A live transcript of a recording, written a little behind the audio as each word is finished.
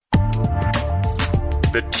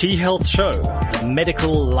The T Health Show, the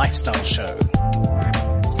medical lifestyle show.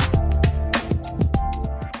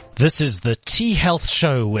 This is the T Health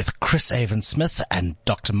Show with Chris Avon-Smith and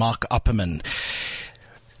Dr. Mark Opperman.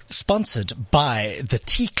 Sponsored by the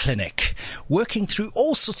T Clinic, working through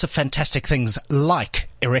all sorts of fantastic things like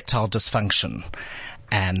erectile dysfunction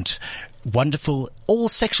and wonderful, all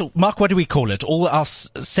sexual, Mark, what do we call it? All our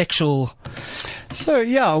sexual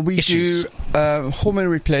we issues. do hormone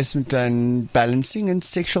replacement and balancing and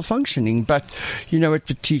sexual functioning. But, you know, at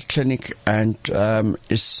the T Clinic and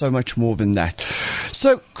is so much more than that.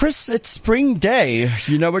 So, Chris, it's spring day.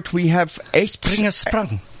 You know what? We have Spring has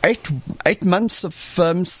sprung. 8 months of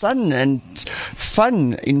sun and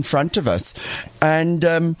fun in front of us. And,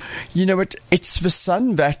 you know what? It's the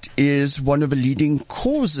sun that is one of the leading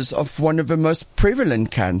causes of one of the most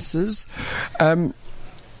prevalent cancers,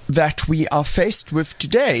 that we are faced with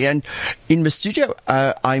today. And in the studio,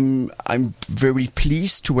 I'm very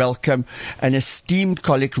pleased to welcome an esteemed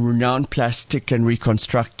colleague, renowned plastic and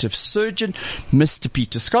reconstructive surgeon, Mr.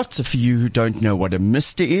 Peter Scott. So for you who don't know what a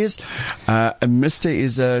Mr. is, a Mr.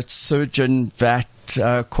 is a surgeon that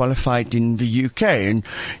qualified in the UK. And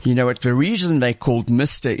you know what, the reason they called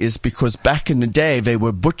Mr. is because back in the day they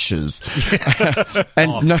were butchers.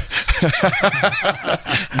 And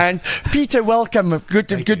and Peter, welcome.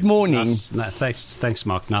 Good morning. Thanks,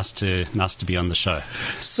 Mark. Nice to be on the show.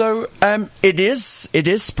 So it is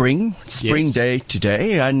spring Yes. day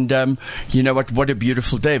today, and you know what a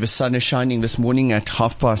beautiful day. The sun is shining this morning at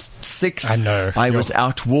 6:30. I know. I was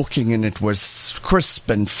out walking and it was crisp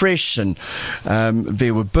and fresh, and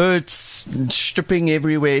there were birds stripping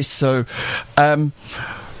everywhere. So,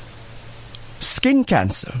 skin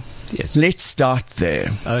cancer. Yes. Let's start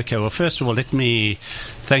there. Okay, well, first of all, let me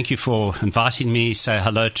thank you for inviting me, say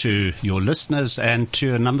hello to your listeners and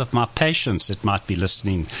to a number of my patients that might be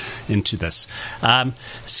listening into this.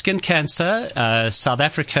 Skin cancer, South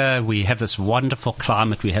Africa, we have this wonderful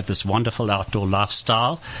climate, we have this wonderful outdoor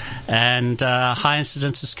lifestyle, and high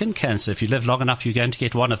incidence of skin cancer. If you live long enough, you're going to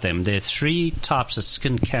get one of them. There are 3 types of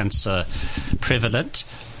skin cancer prevalent.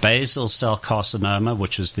 Basal cell carcinoma,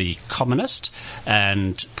 which is the commonest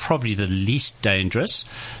and probably the least dangerous.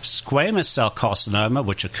 Squamous cell carcinoma,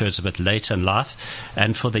 which occurs a bit later in life.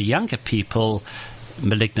 And for the younger people,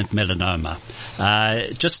 malignant melanoma.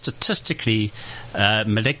 Just statistically,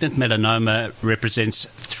 malignant melanoma represents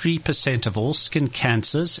 3% of all skin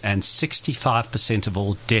cancers and 65% of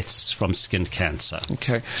all deaths from skin cancer.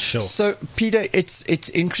 Okay, Sure. So, Peter, it's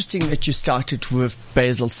interesting that you started with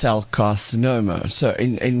basal cell carcinoma. So,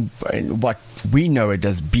 in what we know it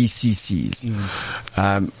as BCCs,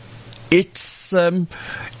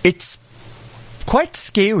 it's quite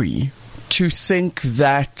scary to think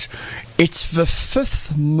that it's the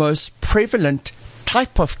 5th most prevalent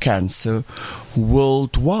type of cancer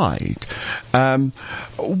worldwide. Tell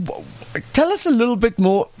us a little bit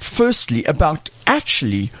more, firstly, about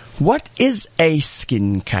actually what is a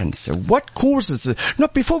skin cancer? What causes it?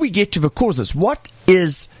 Not before we get to the causes, what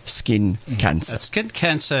is skin cancer? Skin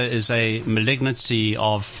cancer is a malignancy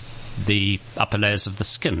of the upper layers of the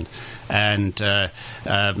skin. And the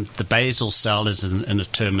basal cell is in a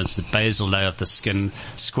term as the basal layer of the skin.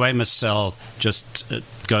 Squamous cell just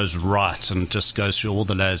goes right and just goes through all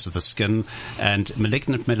the layers of the skin. And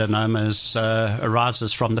malignant melanomas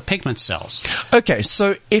arises from the pigment cells. Okay,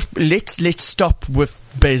 so let's stop with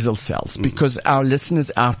basal cells, because our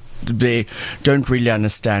listeners out there don't really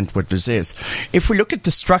understand what this is. If we look at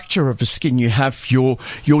the structure of the skin, you have your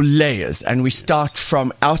layers, and we start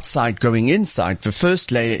from outside going inside. The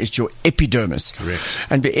first layer is your epidermis. Correct.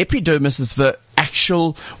 And the epidermis is the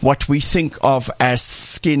actual, what we think of as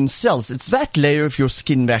skin cells. It's that layer of your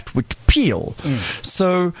skin that would peel.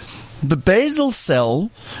 So the basal cell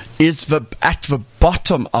is at the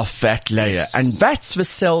bottom of that layer, Yes. and that's the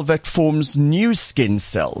cell that forms new skin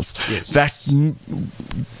cells. Yes. That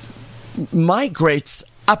migrates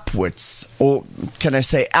upwards, or can I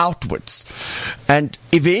say outwards, and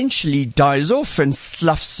eventually dies off and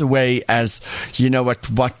sloughs away as, you know,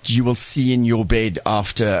 what you will see in your bed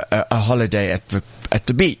after a holiday at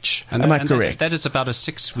the beach. Am I correct? That is about a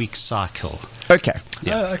 6-week cycle. Okay.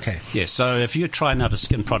 Yeah. Oh, okay. Yeah, so if you're trying out a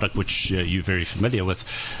skin product, which you're very familiar with,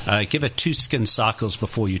 give it 2 skin cycles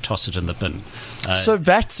before you toss it in the bin. So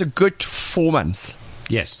that's a good 4 months.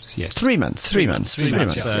 Yes. 3 months. 3 months. 3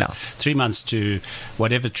 months. Yeah. 3 months to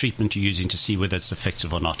whatever treatment you're using to see whether it's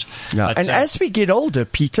effective or not. Yeah. But, And as we get older,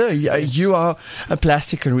 Peter, you are a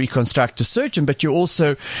plastic and reconstructive surgeon, but you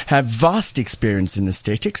also have vast experience in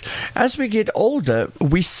aesthetics. As we get older,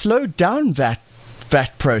 we slow down that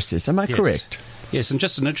process. Am I Yes. correct? Yes, and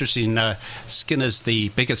just an interesting, skin is the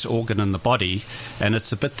biggest organ in the body, and it's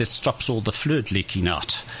the bit that stops all the fluid leaking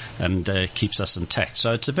out and keeps us intact.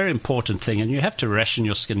 So it's a very important thing, and you have to ration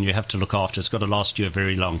your skin, you have to look after it. It's got to last you a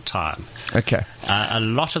very long time. Okay. A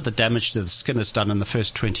lot of the damage to the skin is done in the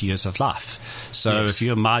first 20 years of life. So if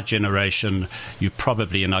you're my generation, you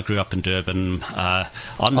probably, and I grew up in Durban,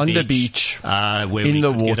 on the beach where in we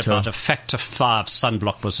the could water. get about a factor 5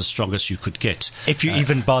 sunblock was the strongest you could get. If you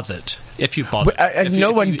even bothered. If you bothered. And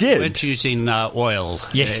no one did. You weren't using oil.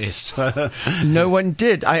 Yes. No one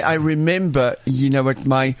did. I remember, what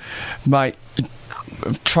my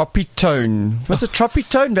Tropitone. Was it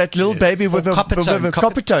Tropitone? That little baby with a Coppertone.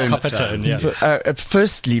 Coppertone, yes.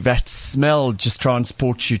 Firstly, that smell just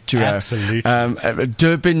transports you to a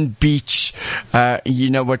Durban beach,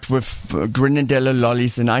 with Grenadella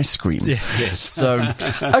lollies and ice cream. Yes. So,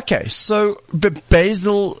 okay. So, the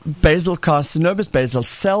basal carcinomas, basal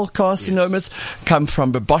cell carcinomas come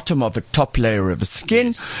from the bottom of the top layer of the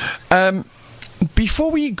skin. Yes. Before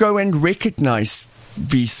we go and recognize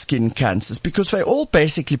these skin cancers, because they all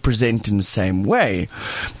basically present in the same way.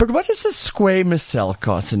 But what is a squamous cell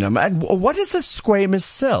carcinoma, and what is a squamous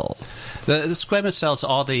cell? The squamous cells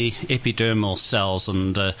are the epidermal cells,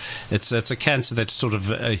 and it's a cancer that sort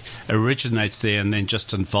of originates there and then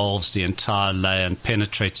just involves the entire layer and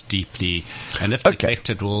penetrates deeply, and if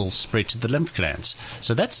neglected will spread to the lymph glands.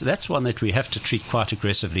 So that's one that we have to treat quite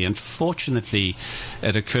aggressively, and fortunately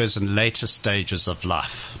it occurs in later stages of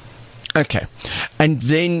life. Okay. And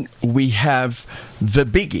then we have the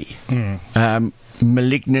biggie,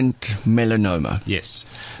 malignant melanoma. Yes.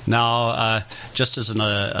 Now, just as an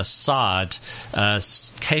aside,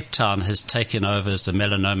 Cape Town has taken over as the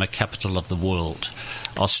melanoma capital of the world.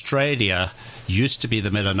 Australia used to be the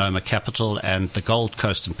melanoma capital, and the Gold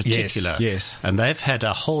Coast in particular. Yes. And they've had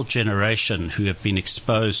a whole generation who have been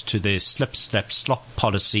exposed to their slip, slap, slop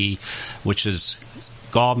policy, which is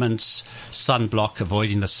garments, sunblock,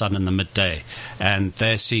 avoiding the sun in the midday, and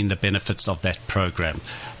they're seeing the benefits of that program.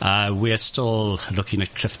 We're still looking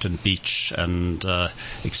at Clifton Beach and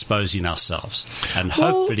exposing ourselves, and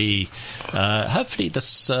hopefully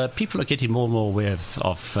this people are getting more and more aware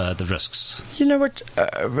of the risks. You know what,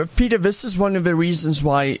 Peter? This is one of the reasons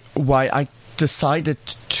why I decided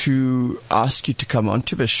to ask you to come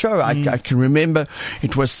onto the show. I can remember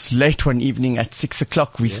it was late one evening at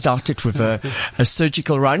 6:00. We started with a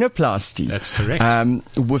surgical rhinoplasty. That's correct.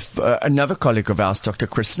 With another colleague of ours, Dr.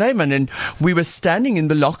 Chris Neyman, and we were standing in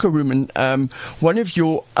the locker room, and one of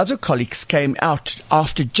your other colleagues came out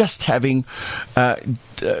after just having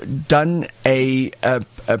done a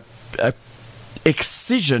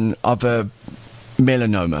excision of a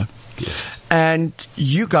melanoma. Yes. And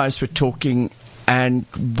you guys were talking, and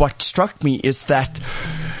what struck me is that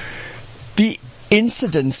the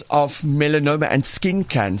incidence of melanoma and skin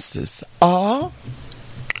cancers are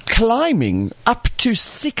climbing up to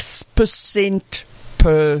 6%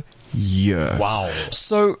 per year. Wow.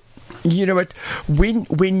 So, you know what,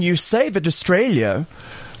 when you say that Australia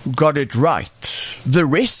got it right, the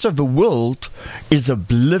rest of the world is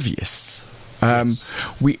oblivious.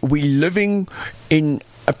 We're living in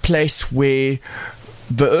a place where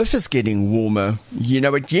the earth is getting warmer. You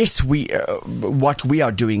know, yes, what we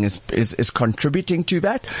are doing is contributing to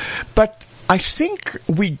that, but I think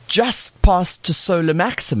we just passed the solar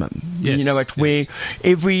maximum. Yes, you know, where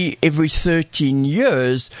every 13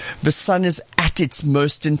 years the sun is at its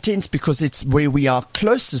most intense, because it's where we are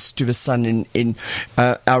closest to the sun in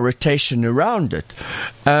our rotation around it.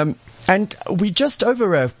 And we're just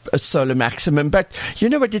over a solar maximum, but you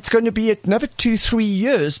know what, it's going to be another 2-3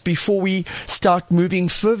 years before we start moving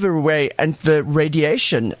further away, and the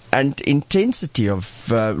radiation and intensity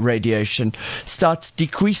of radiation starts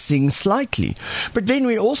decreasing slightly. But then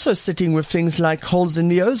we're also sitting with things like holes in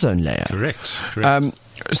the ozone layer. Correct.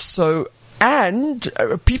 And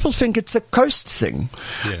people think it's a coast thing.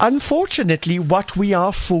 Yes. Unfortunately, what we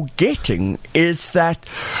are forgetting is that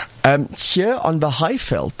here on the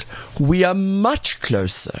Highveld, we are much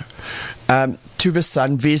closer to the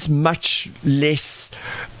sun. There's much less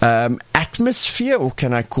atmosphere, or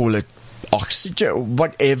can I call it oxygen, or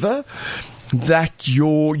whatever, that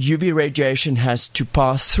your UV radiation has to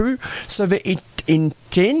pass through. So the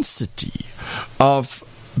intensity of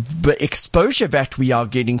the exposure that we are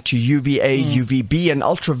getting to UVA, UVB, and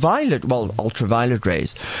ultraviolet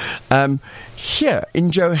rays, here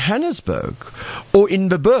in Johannesburg or in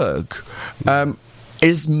the Berg,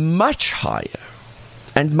 is much higher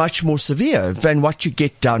and much more severe than what you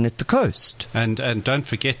get down at the coast. And don't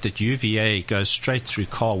forget that UVA goes straight through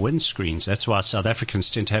car windscreens. That's why South Africans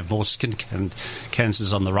tend to have more skin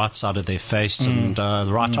cancers on the right side of their face and the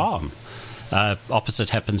right arm. opposite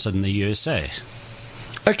happens in the USA.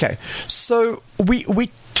 Okay, so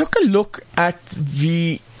we took a look at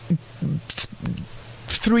the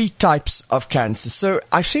three types of cancer. So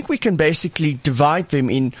I think we can basically divide them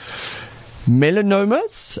in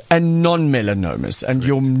melanomas and non-melanomas. And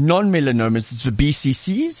your non-melanomas is the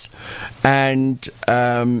BCCs and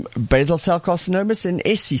basal cell carcinomas and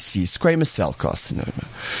SCCs, squamous cell carcinoma.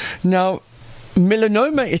 Now,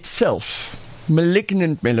 melanoma itself,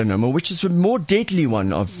 malignant melanoma, which is the more deadly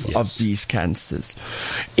one of these cancers,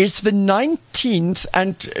 is the 19th,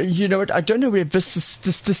 and you know what, I don't know if this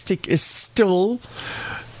statistic is still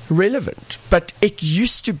relevant, but it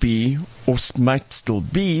used to be, or might still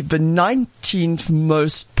be, the 19th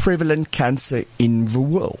most prevalent cancer in the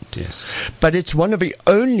world. Yes. But it's one of the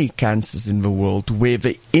only cancers in the world where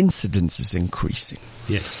the incidence is increasing.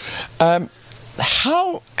 Yes.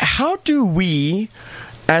 How do we,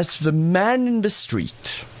 as the man in the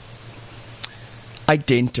street,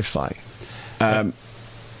 identify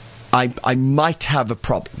I might have a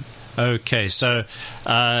problem? Okay, so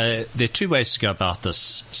there are two ways to go about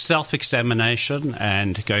this: self-examination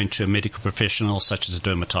and going to a medical professional such as a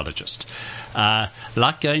dermatologist.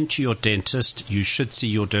 Like going to your dentist, you should see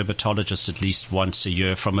your dermatologist at least once a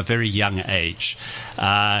year from a very young age.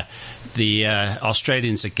 The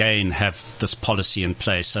Australians, again, have this policy in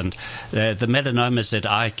place, and the melanomas that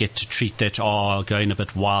I get to treat that are going a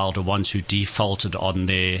bit wild are ones who defaulted on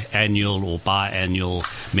their annual or biannual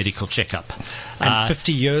medical checkup. And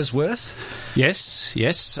 50 years worth? Yes.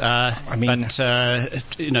 To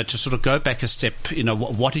sort of go back a step,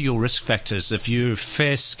 what are your risk factors? If you're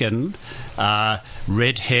fair skin,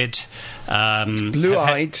 redhead,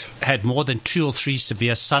 blue-eyed, had more than 2 or 3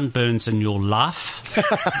 severe sunburns in your life,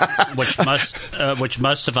 which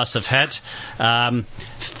most of us have had,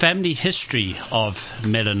 family history of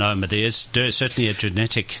melanoma. There's certainly a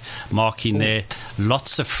genetic marking there,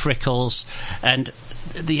 lots of freckles, and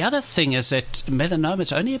the other thing is that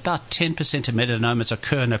melanomas, only about 10% of melanomas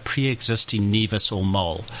occur in a pre-existing nevus or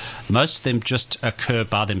mole. Most of them just occur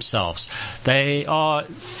by themselves. They are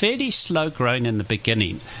fairly slow growing in the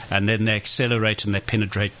beginning, and then they accelerate and they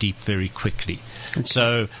penetrate deep very quickly. Okay.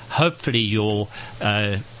 So hopefully your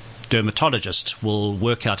dermatologist will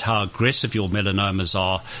work out how aggressive your melanomas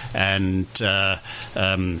are and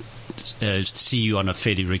see you on a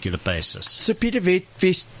fairly regular basis. So, Peter,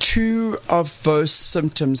 there's two of those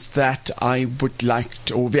symptoms that I would like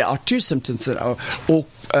to, or there are two symptoms that are, or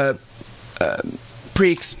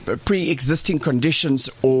pre-existing conditions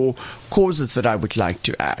or causes that I would like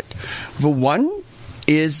to add. The one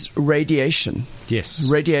is radiation. Yes.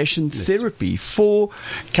 Radiation therapy for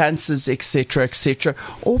cancers, etc.,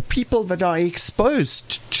 or people that are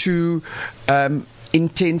exposed to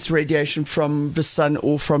intense radiation from the sun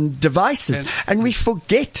or from devices. And we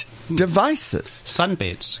forget devices.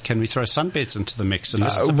 Sunbeds. Can we throw sunbeds into the mix? And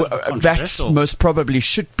this is that most probably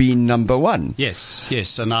should be number one.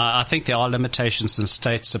 Yes. And I think there are limitations in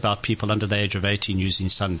states about people under the age of 18 using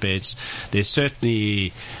sunbeds. There's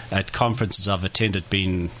certainly, at conferences I've attended,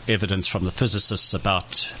 been evidence from the physicists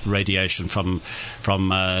about radiation from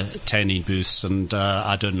tanning booths, and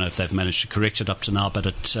I don't know if they've managed to correct it up to now, but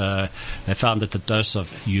they found that the dose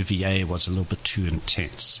of UVA was a little bit too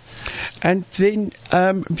intense. And then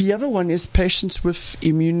the other one is patients with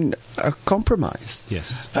immune compromise.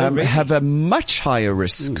 Yes. Really? Have a much higher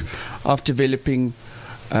risk of developing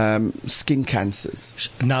skin cancers.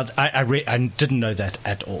 Now, I didn't know that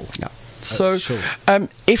at all. Yeah. So, sure.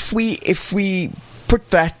 If we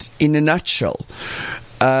put that in a nutshell,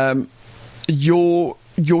 your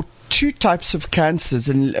two types of cancers,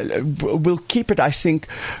 and we'll keep it, I think,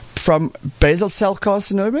 from basal cell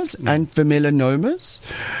carcinomas and the melanomas.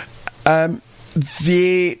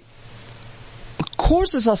 The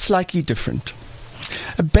causes are slightly different.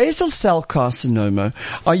 A basal cell carcinoma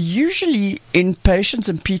are usually in patients,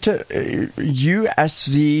 and Peter, you as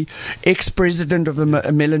the ex-president of the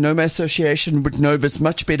Melanoma Association would know this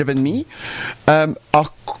much better than me,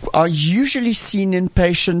 are usually seen in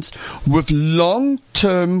patients with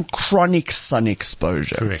long-term chronic sun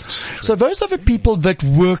exposure. Correct. So those are the people that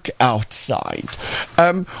work outside.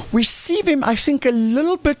 We see them, I think, a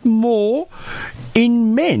little bit more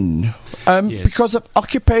in men. Yes. Because of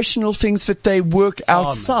occupational things that they work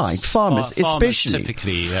outside, farmers especially.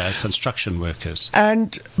 Typically construction workers.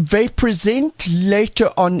 And they present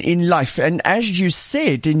later on in life. And as you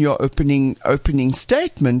said in your opening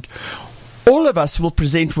statement, all of us will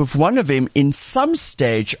present with one of them in some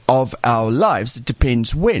stage of our lives. It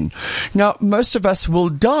depends when. Now, most of us will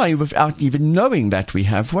die without even knowing that we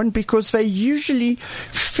have one because they're usually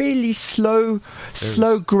fairly slow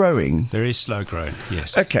growing. Very slow growing,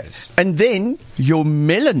 yes. Okay. Yes. And then your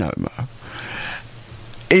melanoma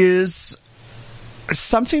is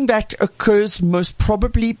something that occurs most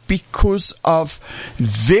probably because of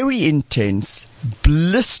very intense,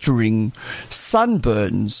 blistering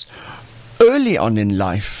sunburns early on in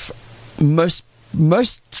life. Most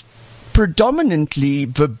predominantly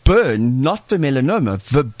the burn, not the melanoma,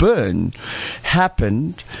 the burn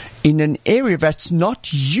happened in an area that's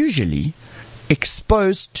not usually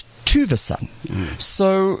exposed to the sun.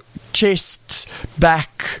 So chest,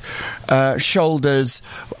 back, shoulders,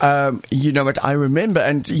 what I remember,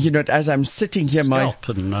 and as I'm sitting here, Scalp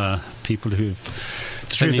and people who've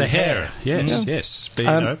through the hair. Yes.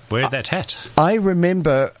 But, wear that hat. I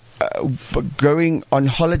remember going on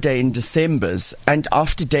holiday in December's, and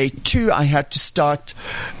after day 2 I had to start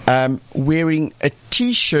wearing a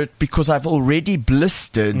t-shirt because I've already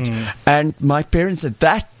blistered, and my parents at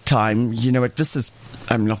that time, this is,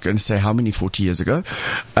 I'm not going to say how many, 40 years ago,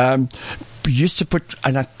 used to put,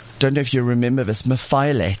 and I don't know if you remember this,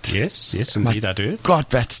 methylated. Yes, indeed I do. God,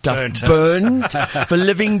 that stuff burned the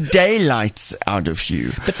living daylights out of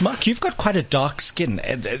you. But Mark, you've got quite a dark skin.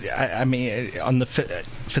 I mean, on the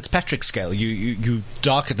Fitzpatrick scale, you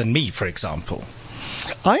darker than me, for example.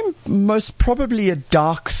 I'm most probably a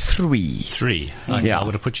dark 3. 3. Yeah. I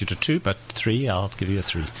would have put you to 2, but 3, I'll give you a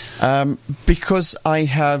 3. Because I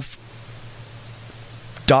have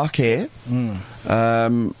dark hair,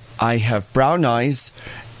 I have brown eyes,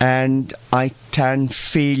 and I tan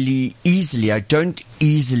fairly easily. I don't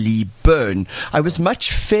easily burn. I was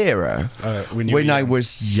much fairer when I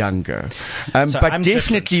was younger, So but I'm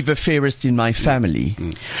definitely the fairest in my family.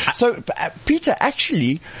 So, Peter,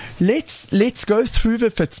 actually, let's go through the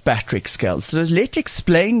Fitzpatrick scale. So let's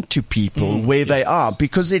explain to people where they are,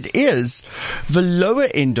 because it is the lower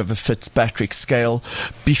end of the Fitzpatrick scale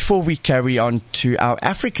before we carry on to our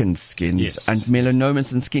African skins and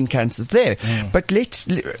melanomas and skin cancers there. But let's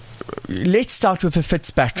start with the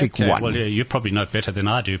Fitzpatrick one. Well, you probably know better than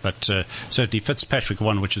I do, but certainly Fitzpatrick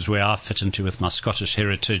one, which is where I fit into with my Scottish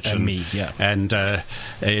heritage. And me, yeah. And,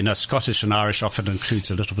 Scottish and Irish often includes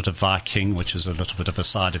a little bit of Viking, which is a little bit of a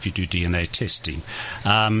side if you do DNA testing.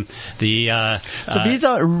 So these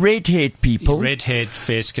are red-haired people. Red-haired,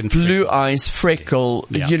 fair-skinned. Blue eyes, freckle.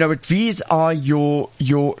 Yeah. These are your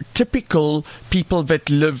typical people that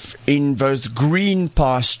live in those green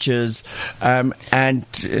pastures, and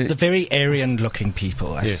the very Aryan-looking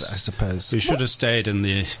people, I suppose. We should have stayed in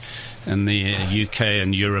the UK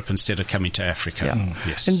and Europe instead of coming to Africa. Yeah.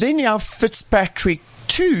 Yes. And then our Fitzpatrick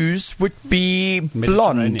 2s would be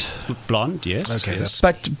blonde. Blonde, yes. Okay, yes.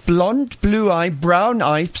 But blonde, blue eye, brown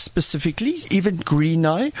eye specifically, even green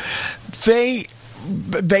eye,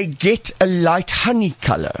 they get a light honey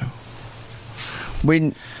color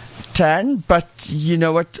when tan, but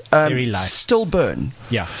very light. Still burn.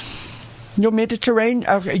 Yeah. Your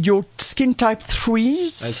Mediterranean, your skin type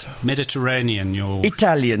 3s? As Mediterranean, your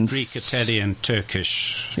Italians. Greek, Italian,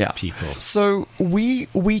 Turkish people. So we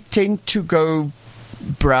tend to go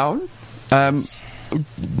brown.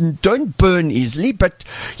 Don't burn easily, but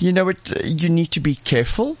you need to be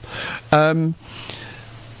careful. Don't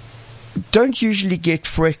usually get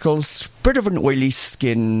freckles, bit of an oily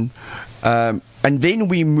skin, and then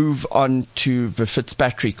we move on to the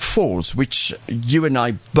Fitzpatrick 4s, which you and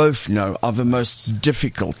I both know are the most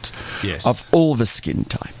difficult of all the skin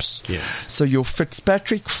types. Yes. So your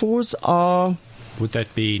Fitzpatrick 4s are... Would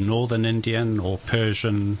that be Northern Indian or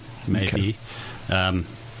Persian, maybe? Okay.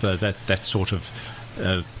 That sort of...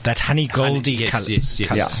 that honey goldy color. Yes.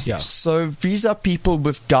 Yeah. So these are people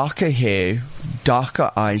with darker hair,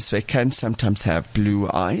 darker eyes. They can sometimes have blue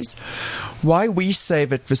eyes. Why we say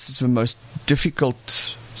that this is the most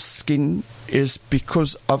difficult skin is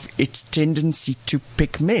because of its tendency to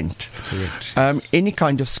pigment. Correct. Any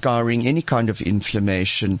kind of scarring, any kind of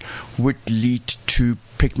inflammation would lead to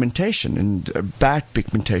pigmentation and bad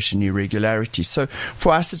pigmentation irregularity. So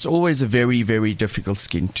for us, it's always a very, very difficult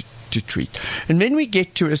skin to treat. And then we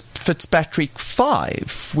get to a Fitzpatrick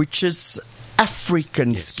 5, which is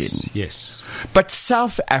African skin. Yes. But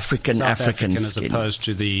South African skin. As opposed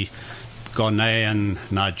to the Ghanaian,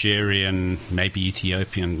 Nigerian, maybe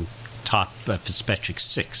Ethiopian type Fitzpatrick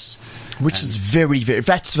 6. Which is very, very,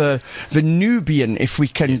 that's the Nubian, if we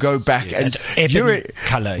can go back. Yes. And you're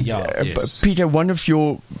color, yeah. Yes. Peter, one of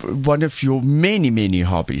your many, many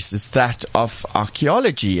hobbies is that of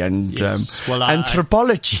archaeology and Yes. Well,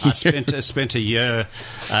 anthropology. I spent a year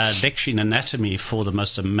lecturing anatomy for the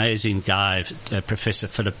most amazing guy, Professor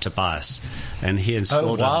Philip Tobias, and he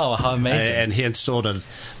installed. Oh wow, how amazing! And he installed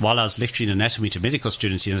while I was lecturing anatomy to medical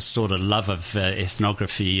students, he installed a love of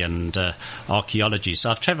ethnography and archaeology.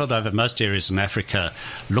 So I've travelled over most areas in Africa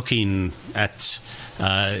looking at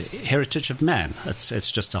heritage of man.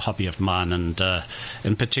 It's just a hobby of mine, and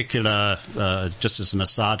in particular, just as an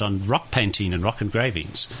aside, on rock painting and rock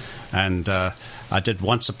engravings. And I did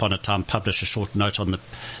once upon a time publish a short note on the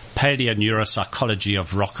paleoneuropsychology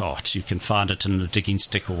of rock art. You can find it in the Digging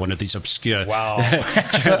Stick or one of these obscure journals.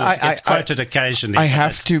 So it's quoted occasionally. I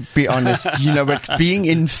have to be honest, but being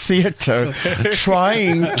in theatre,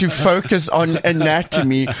 trying to focus on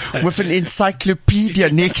anatomy with an encyclopedia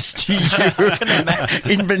next to you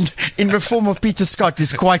in the form of Peter Scott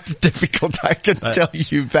is quite difficult, I can tell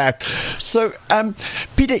you that. So,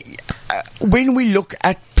 Peter, when we look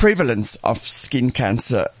at prevalence of skin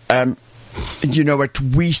cancer,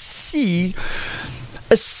 we see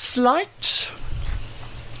a slight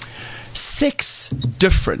sex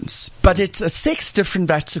difference, but it's a sex difference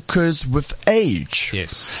that occurs with age.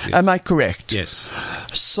 Yes. Am I correct? Yes.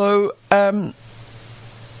 So,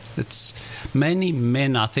 it's mainly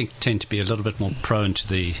men, I think, tend to be a little bit more prone to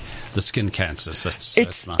the skin cancers.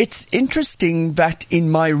 It's interesting that in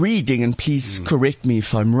my reading, and please correct me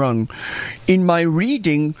if I'm wrong, in my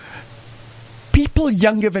reading, people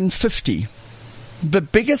younger than 50, the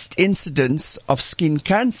biggest incidence of skin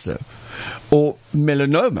cancer or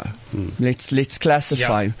melanoma, let's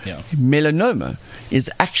classify, melanoma is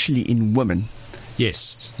actually in women.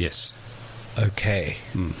 Yes. Okay.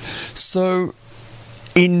 So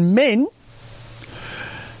in men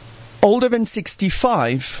older than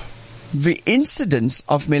 65, the incidence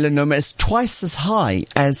of melanoma is twice as high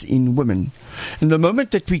as in women. And the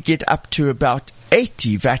moment that we get up to about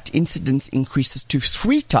 80, that incidence increases to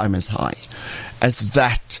 3 times as high as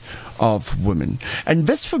that of women. And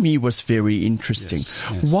this for me was very interesting.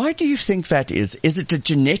 Yes. Why do you think that is? Is it a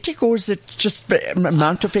genetic or is it just the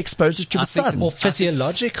amount of exposure to the sun? Or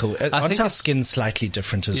physiological. Aren't our skin slightly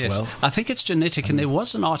different as well? I think it's genetic, and there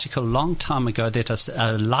was an article a long time ago that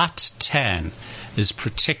a light tan is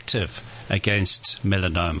protective against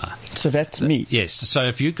melanoma. So that's me. Yes. So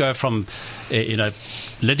if you go from,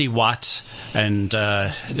 lily white and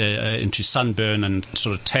into sunburn and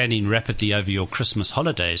sort of tanning rapidly over your Christmas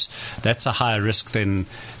holidays, that's a higher risk than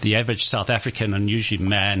the average South African and usually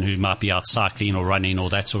man who might be out cycling or running or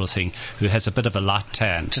that sort of thing, who has a bit of a light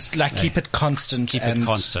tan. Just keep it constant. Keep it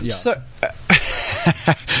constant. Yeah. So,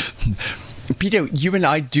 Peter, you and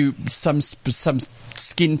I do some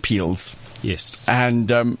skin peels. Yes.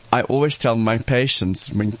 And I always tell my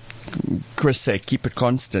patients, when Chris said keep it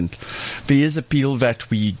constant, there is a peel that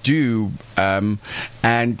we do, and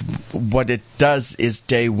what it does is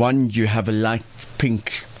day one you have a light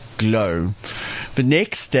pink glow. The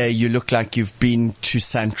next day you look like you've been to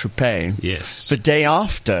Saint-Tropez. Yes. The day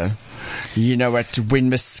after, when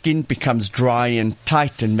the skin becomes dry and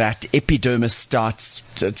tight and that epidermis starts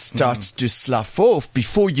to slough off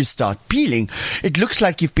before you start peeling, it looks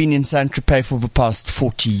like you've been in Saint-Tropez for the past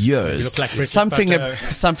 40 years. You look like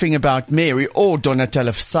Bridget something about Mary or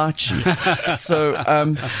Donatella Versace. So,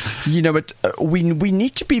 we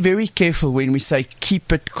need to be very careful when we say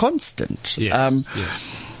keep it constant. Yes.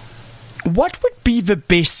 Yes. What would be the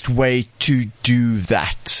best way to do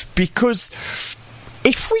that? Because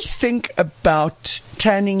if we think about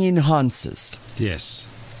tanning enhancers, yes,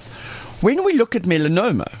 when we look at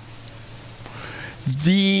melanoma,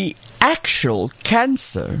 the actual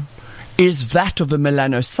cancer is that of a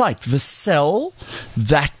melanocyte, the cell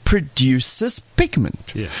that produces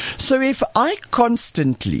pigment. Yes. So if I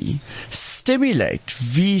constantly stimulate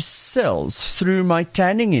these cells through my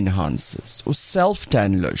tanning enhancers or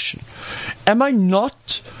self-tan lotion, am I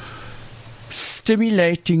not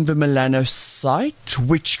stimulating the melanocyte,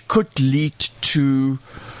 which could lead to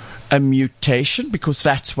a mutation, because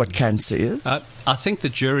that's what cancer is? I think the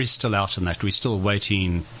jury's still out on that. We're still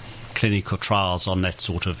waiting clinical trials on that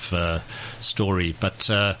sort of story. But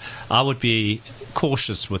I would be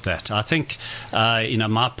cautious with that. I think,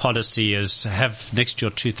 my policy is have next to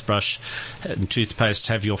your toothbrush and toothpaste,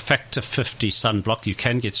 have your Factor 50 sunblock. You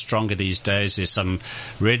can get stronger these days. There's some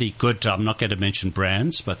really good, I'm not going to mention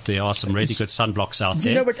brands, but there are some really good sunblocks out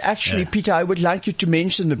there. You know what, actually, Peter, I would like you to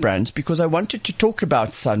mention the brands because I wanted to talk about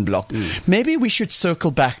sunblock. Maybe we should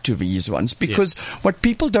circle back to these ones because what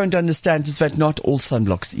people don't understand is that not all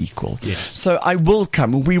sunblocks equal. Yes. So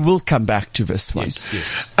we will come back to this one.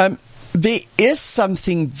 Yes. There is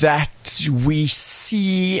something that we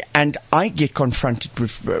see, and I get confronted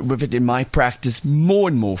with it in my practice more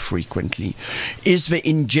and more frequently, is the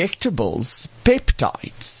injectables,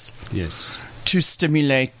 peptides, to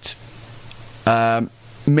stimulate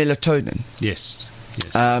melatonin. Yes.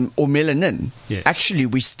 Or melanin. Yes. Actually,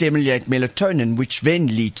 we stimulate melatonin, which then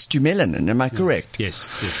leads to melanin. Am I correct?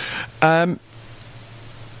 Yes.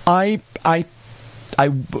 I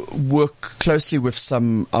work closely with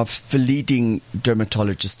some of the leading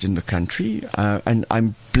dermatologists in the country, and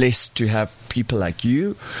I'm blessed to have people like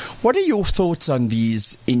you. What are your thoughts on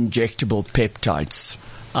these injectable peptides?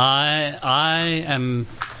 I am,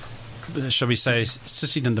 shall we say,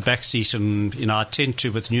 sitting in the back seat, and I tend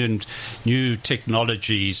to, with new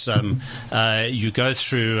technologies, you go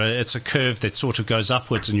through. It's a curve that sort of goes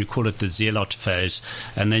upwards, and you call it the zealot phase,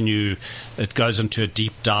 and then it goes into a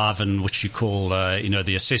deep dive, in which you call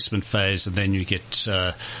the assessment phase, and then you get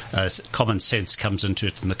common sense comes into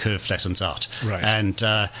it, and the curve flattens out. Right. And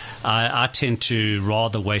I tend to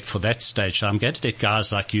rather wait for that stage. So I'm going to let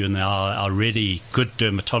guys like you and our really good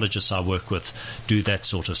dermatologists I work with do that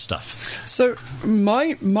sort of stuff. So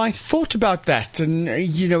my thought about that, and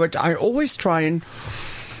you know what, I always try and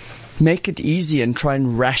make it easy and try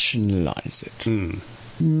and rationalize it.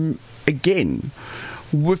 Again,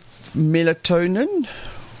 with melatonin,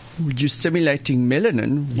 you're stimulating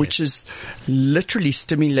melanin, which is literally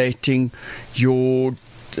stimulating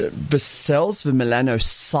the cells, the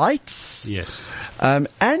melanocytes. Yes.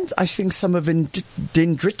 And I think some of the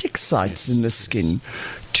dendritic sites in the skin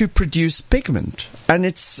to produce pigment. And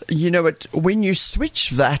it's, when you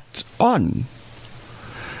switch that on,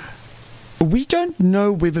 we don't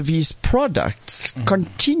know whether these products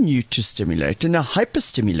continue to stimulate, and a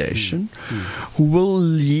hyperstimulation will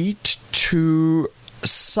lead to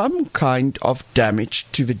some kind of damage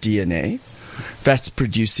to the DNA that's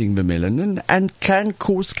producing the melanin and can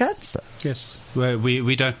cause cancer. Yes. Well,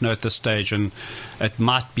 we don't know at this stage, and it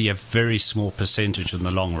might be a very small percentage in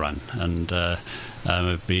the long run. And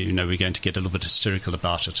we're going to get a little bit hysterical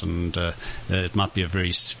about it, and it might be a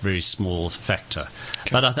very, very small factor. Okay.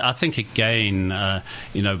 But I think again,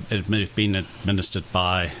 it may have been administered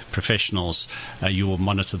by professionals. You will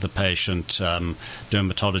monitor the patient.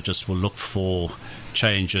 Dermatologists will look for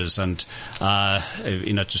changes, and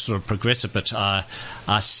to sort of progress it. But I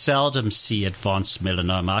seldom see advanced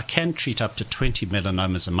melanoma. I can treat up to 20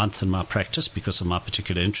 melanomas a month in my practice because of my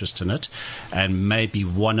particular interest in it, and maybe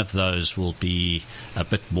one of those will be a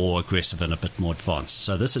bit more aggressive and a bit more advanced.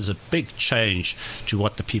 So this is a big change to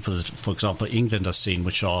what the people, for example, England are seeing,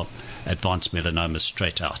 which are advanced melanomas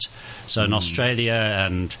straight out. So in Australia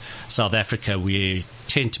and South Africa, we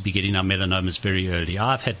tend to be getting our melanomas very early.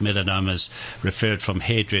 I've had melanomas referred from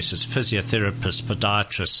hairdressers, physiotherapists,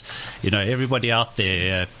 podiatrists, everybody out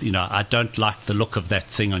there. I don't like the look of that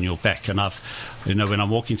thing on your back. And when I'm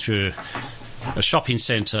walking through a shopping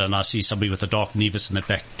centre and I see somebody with a dark nevus in the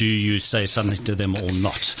back, do you say something to them or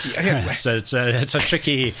not? So it's a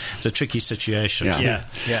tricky situation. Yeah.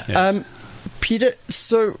 Yes. Peter,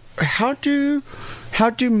 so how do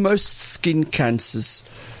most skin cancers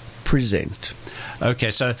present?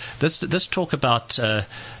 Okay, so let's talk about the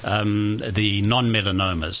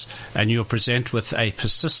non-melanomas, and you'll present with a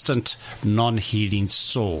persistent non-healing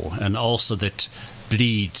sore, an ulcer that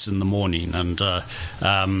bleeds in the morning, and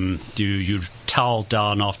you towel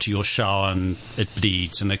down after your shower and it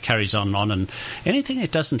bleeds, and it carries on, and anything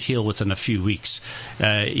that doesn't heal within a few weeks,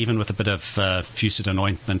 even with a bit of Fusidin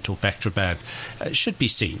ointment or Bactroban, should be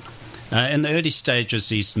seen. In the early stages,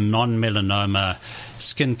 these non-melanoma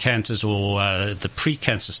skin cancers, or the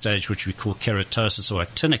pre-cancer stage, which we call keratosis or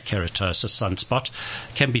actinic keratosis, sunspot,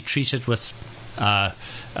 can be treated with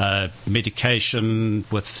medication,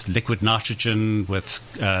 with liquid nitrogen, with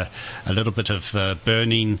a little bit of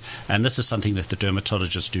burning, and this is something that the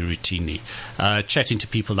dermatologists do routinely. Chatting to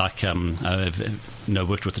people like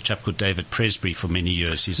worked with a chap called David Presbury for many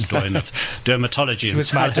years. He's a doyen of dermatology in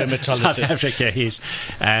South Africa.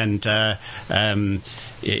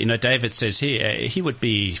 David says they would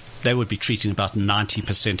be treating about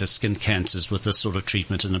 90% of skin cancers with this sort of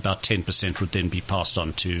treatment, and about 10% would then be passed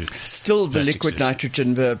on to still the liquid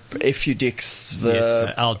nitrogen, the Effudix, the yes,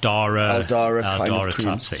 Aldara kind of type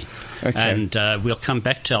creams. thing. Okay. And we'll come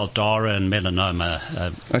back to Aldara and melanoma.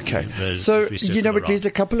 Okay. So, there's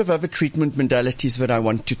a couple of other treatment modalities that I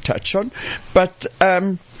want to touch on. But,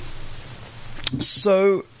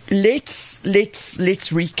 so let's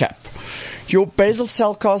recap. Your basal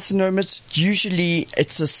cell carcinomas, usually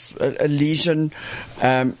it's a lesion,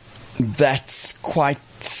 that's quite,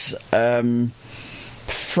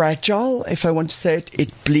 fragile, if I want to say it.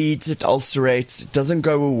 It bleeds, it ulcerates, it doesn't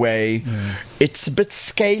go away. It's a bit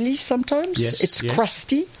scaly sometimes. Yes, it's yes.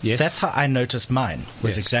 crusty. Yes. That's how I noticed mine.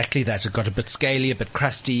 Was Yes. exactly that. It got a bit scaly, a bit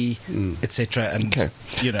crusty, etc. And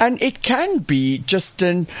And it can be just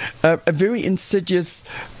a very insidious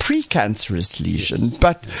precancerous lesion. Yes.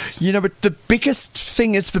 But, but the biggest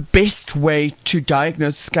thing is the best way to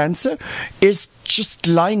diagnose cancer is just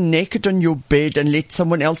lie naked on your bed and let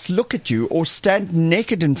someone else look at you, or stand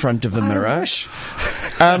naked in front of a mirror.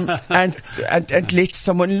 And let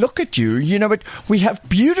someone look at you. But we have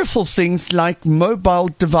beautiful things like mobile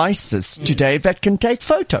devices today that can take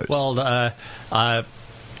photos. Well,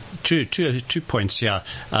 two points here.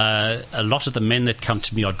 A lot of the men that come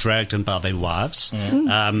to me are dragged in by their wives,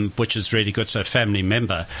 which is really good. So a family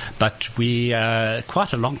member. But we,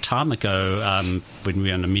 quite a long time ago, when we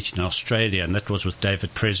were in a meeting in Australia, and that was with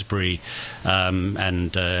David Presbury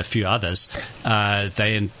and a few others,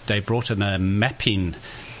 they brought in a mapping.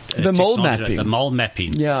 The mole mapping. The mole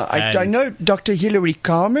mapping. Yeah, I know Dr. Hilary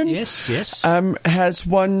Carmen. Yes. Has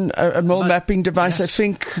one a mole mapping device. Yes. I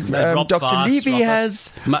think Rob Dr. Vast, Levy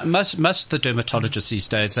has. Most of the dermatologists these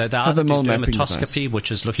days, they have either a do mole mapping dermatoscopy, device.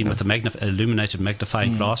 which is looking with the illuminated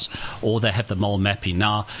magnifying glass, or they have the mole mapping.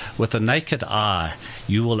 Now, with the naked eye,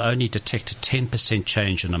 you will only detect a 10%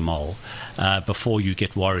 change in a mole before you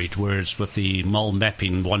get worried, whereas with the mole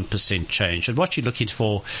mapping, 1% change. And what you're looking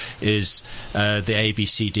for is the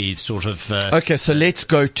ABCD sort of... okay, so let's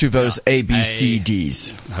go to those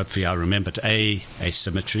ABCDs. Hopefully I remembered.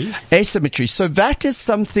 Asymmetry. Asymmetry. So that is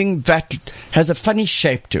something that has a funny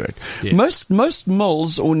shape to it. Yes. Most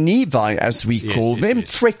moles, or nevi as we call them,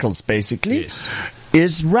 freckles basically,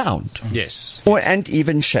 is round. Yes. And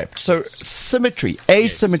even shaped. So symmetry,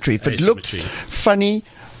 asymmetry. If it looks funny,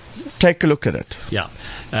 take a look at it. Yeah.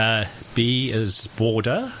 B is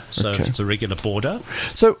border, so if it's a regular border.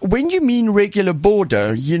 So when you mean regular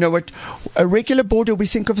border, a regular border, we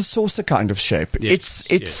think of a saucer kind of shape. Yes,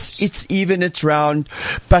 It's even, it's round,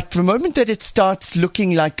 but the moment that it starts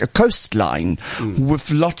looking like a coastline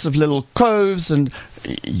with lots of little coves, and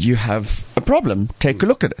you have a problem. Take a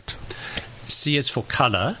look at it. C is for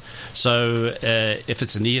color. So if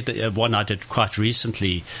it's one I did quite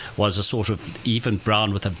recently was a sort of even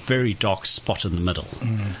brown with a very dark spot in the middle.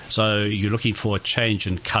 So you're looking for a change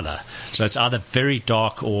in color. So it's either very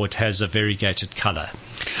dark or it has a variegated color.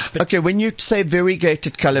 Okay, when you say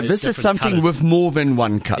variegated color, this is something colours with more than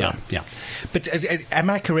one color. Yeah. But am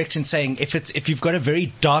I correct in saying if you've got a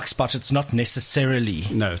very dark spot, it's not necessarily...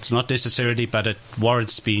 No, it's not necessarily, but it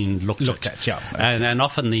warrants being looked at. Yeah. Okay. And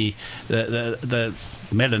often the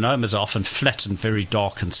melanomas are often flat and very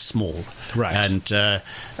dark and small. Right. And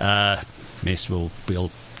yes, we'll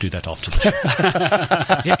do that after the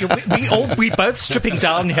show. we both stripping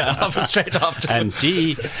down here straight after. And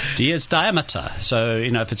D is diameter. So,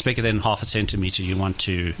 if it's bigger than half a centimeter, you want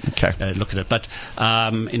to look at it. But,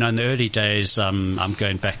 in the early days, I'm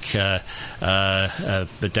going back,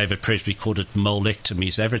 but David Presbury called it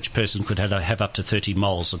molectomies. The average person could have up to 30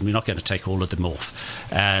 moles, and we're not going to take all of them off.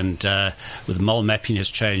 And with mole mapping has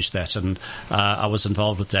changed that. And I was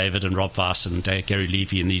involved with David and Rob Vast and Gary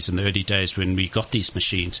Levy in the early days when we got these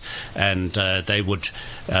machines. And they would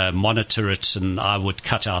monitor it, and I would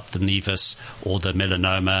cut out the nevus or the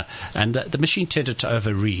melanoma, and the machine tended to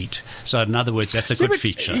overread. So, in other words, that's a good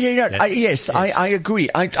feature. I agree.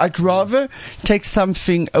 I'd rather take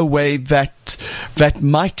something away that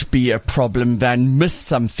might be a problem than miss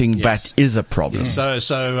something that is a problem.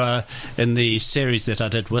 So in the series that I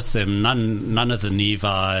did with them, none of the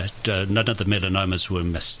nevi, none of the melanomas were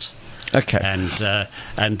missed. Okay.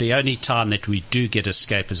 And the only time that we do get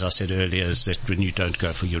escape, as I said earlier, is that when you don't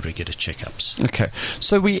go for your regular checkups. Okay.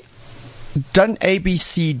 So we done A, B,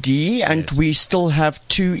 C, D, and we still have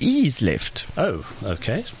 2 E's left. Oh,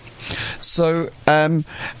 okay. So,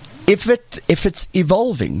 if it's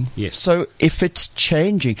evolving, so if it's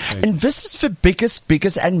changing, and this is the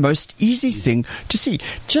biggest and most easy thing to see.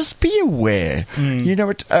 Just be aware. You know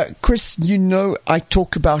what, Chris, I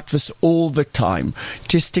talk about this all the time.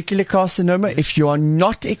 Testicular carcinoma, if you are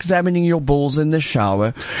not examining your balls in the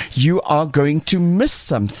shower, you are going to miss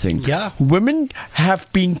something. Yeah. Women have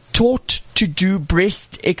been taught to do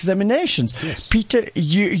breast examinations. Yes. Peter,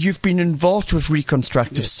 you've been involved with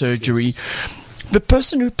reconstructive surgery. The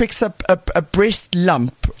person who picks up a breast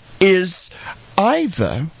lump is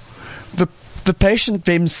either the patient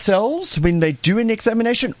themselves when they do an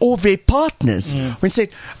examination, or their partners when say,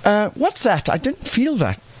 what's that? I didn't feel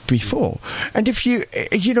that before. And if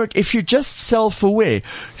if you're just self-aware,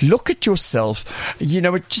 look at yourself,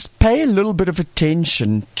 just pay a little bit of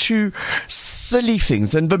attention to silly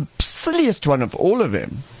things. And the silliest one of all of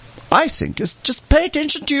them, I think, is just pay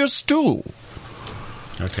attention to your stool.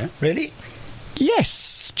 Okay. Really?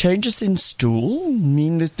 Yes, changes in stool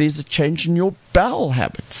mean that there's a change in your bowel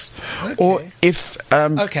habits. Okay. Or if, I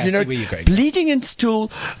see where you're going. bleeding in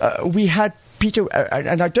stool, we had, Peter,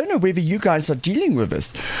 and I don't know whether you guys are dealing with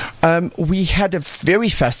this. We had a very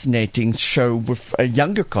fascinating show with a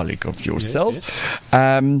younger colleague of yourself,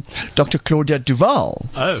 Dr. Claudia Duval.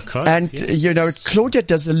 Oh, correct. And, Claudia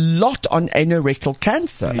does a lot on anorectal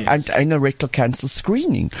cancer and anorectal cancer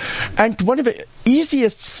screening. And one of the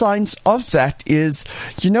easiest signs of that is,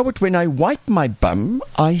 when I wipe my bum,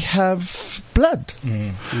 I have blood.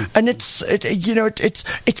 And it's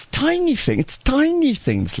tiny things. It's tiny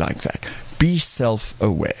things like that. Be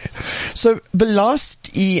self-aware. So the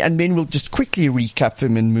last E, and then we'll just quickly recap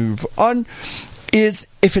them and move on, is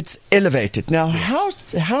if it's elevated. Now, how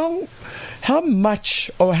much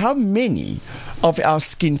or how many of our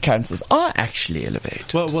skin cancers are actually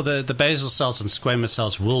elevated? Well, the basal cells and squamous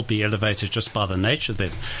cells will be elevated just by the nature of them.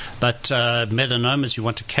 But melanomas you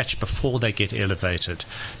want to catch before they get elevated,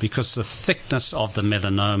 because the thickness of the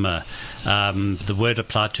melanoma, the word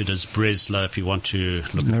applied to it is Breslow, if you want to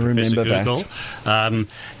look at Professor Google.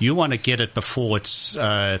 You want to get it before it's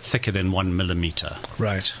thicker than 1 millimeter.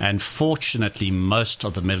 Right. And fortunately, most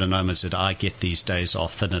of the melanomas that I get these days are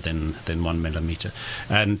thinner than 1 millimeter.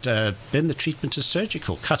 And then the treatment is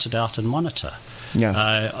surgical. Cut it out and monitor.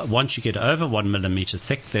 Yeah. Once you get over 1 millimeter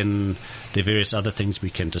thick, then there are various other things we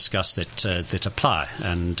can discuss that apply.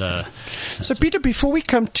 And so, Peter, before we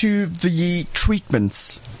come to the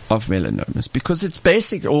treatments of melanomas, because it's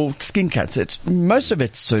basic or skin cancer, most of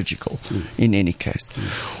it's surgical in any case.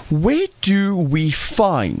 Where do we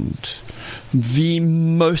find the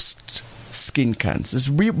most skin cancers?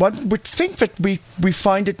 One would think that we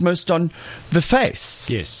find it most on the face.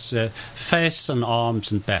 Yes, face and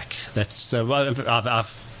arms and back. That's melanoma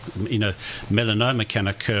can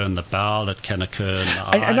occur in the bowel. It can occur in the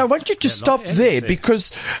eye. And I want you to stop there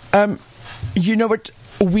because,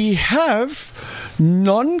 we have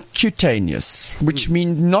non-cutaneous, which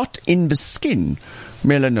mean not in the skin,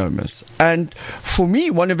 melanomas. And for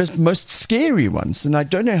me, one of the most scary ones, and I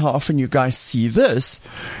don't know how often you guys see this,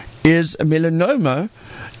 is a melanoma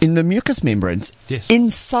in the mucous membranes,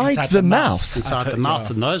 inside the mouth. Inside the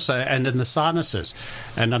mouth, and those, and in the sinuses.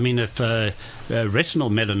 And I mean, if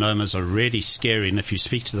retinal melanomas are really scary, and if you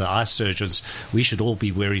speak to the eye surgeons, we should all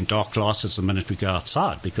be wearing dark glasses the minute we go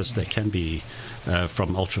outside, because they can be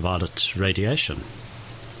from ultraviolet radiation.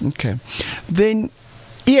 Okay. Then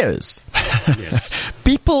ears. Yes.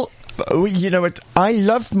 People, I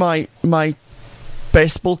love my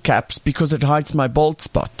baseball caps because it hides my bald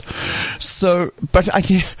spot. So, but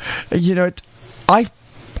I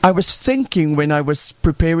was thinking when I was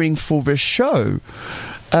preparing for the show,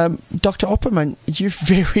 Dr. Opperman, you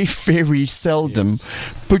very, very seldom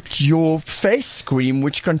put your face cream,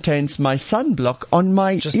 which contains my sunblock, on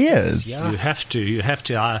my ears. You have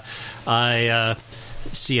to. I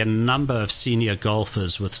see a number of senior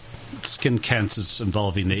golfers with skin cancers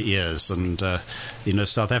involving their ears, and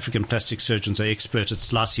South African plastic surgeons are expert at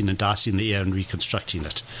slicing and dicing the ear and reconstructing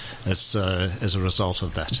it as a result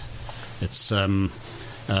of that. It's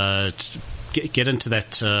get into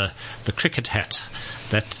that the cricket hat.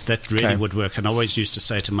 That really would work. And I always used to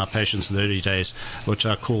say to my patients in the early days, which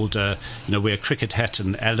I called, wear a cricket hat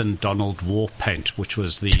and Alan Donald war paint, which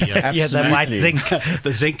was the the white zinc,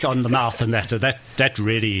 the zinc on the mouth, and that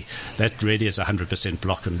really is 100%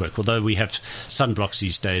 block and work. Although we have sunblocks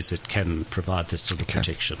these days that can provide this sort of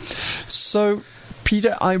protection. So,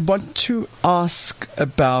 Peter, I want to ask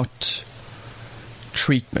about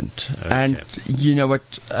treatment, and you know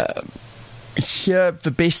what. Here,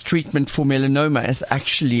 the best treatment for melanoma is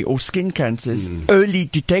actually, or skin cancer, is early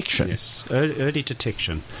detection. Yes, early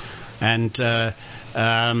detection. And to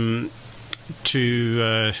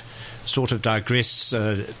sort of digress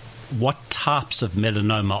what types of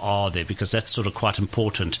melanoma are there, because that's sort of quite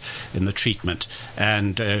important in the treatment.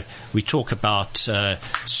 And we talk about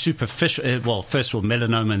superficial, well, first of all,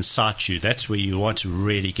 melanoma in situ. That's where you want to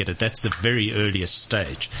really get it. That's the very earliest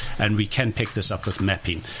stage. And we can pick this up with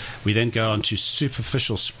mapping. We then go on to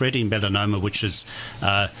superficial spreading melanoma, which is,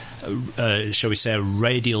 shall we say, a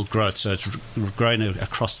radial growth. So it's growing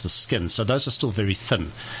across the skin. So those are still very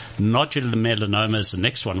thin. Nodular melanoma is the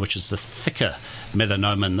next one, which is the thicker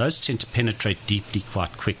melanoma, and those tend to penetrate deeply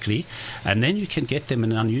quite quickly. And then you can get them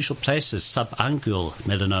in unusual places, subungual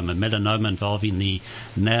melanoma involving the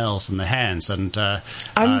nails and the hands. And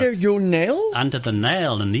under your nail? Under the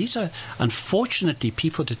nail. And these are, unfortunately,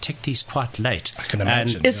 people detect these quite late. I can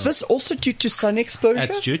imagine. And is this also due to sun exposure?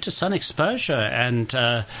 It's due to sun exposure. And,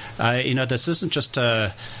 this isn't just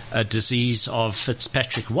a disease of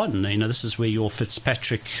Fitzpatrick 1. This is where your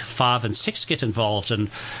Fitzpatrick 5 and 6 get involved.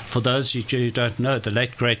 And for those of you who don't know, the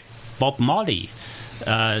late, great Bob Marley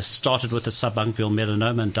started with a subungual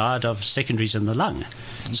melanoma and died of secondaries in the lung.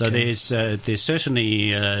 Okay. So there's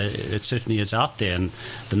certainly, it certainly is out there. And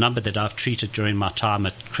the number that I've treated during my time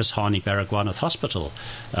at Chris Hani Baragwanath Hospital,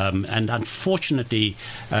 and unfortunately,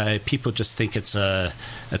 people just think it's a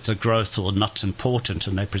growth or not important,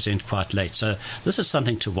 and they present quite late. So this is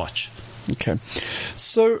something to watch. Okay.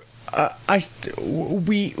 So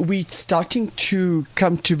we starting to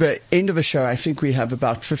come to the end of the show. I think we have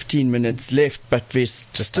about 15 minutes left, but there's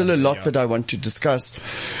still a lot that I want to discuss.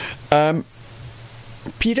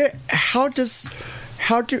 Peter, how do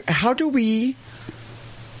we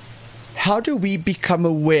become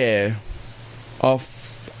aware of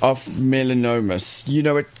melanomas?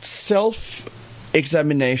 It's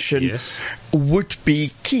self-examination. Yes. Would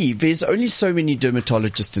be key. There's only so many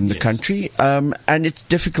dermatologists in the country, and it's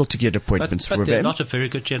difficult to get appointments but for there them. are a lot of very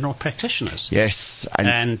good general practitioners. Yes.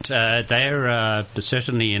 And they're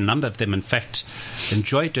certainly, a number of them, in fact,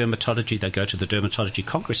 enjoy dermatology. They go to the dermatology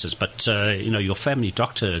congresses. But, your family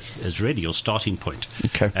doctor is really your starting point.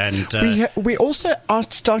 Okay. And we also are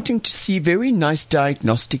starting to see very nice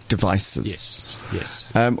diagnostic devices.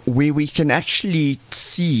 Yes. Where we can actually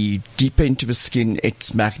see deeper into the skin.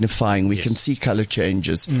 It's magnifying. We can see color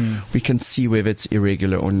changes. We can see whether it's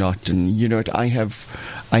irregular or not. And I have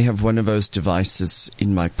one of those devices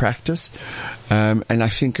in my practice, and I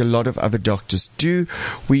think a lot of other doctors do.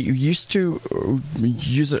 We used to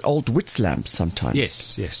use an old Witz lamp sometimes.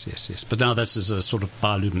 Yes. But now this is a sort of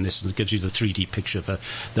bioluminescence. It gives you the 3D picture of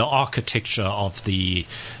the architecture of the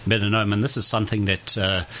melanoma. And this is something that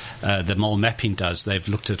the mole mapping does. They've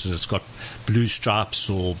looked at it. It's got blue stripes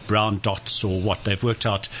or brown dots or what. They've worked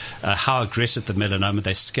out how aggressive the melanoma.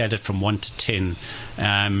 They scaled it from 1 to 10.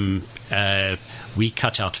 We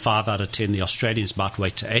cut out 5 out of 10. The Australians might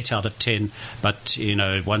wait to 8 out of 10. But,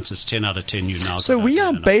 once it's 10 out of 10, you now. So we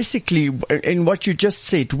are basically, in what you just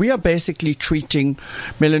said, we are basically treating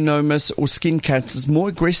melanomas or skin cancers more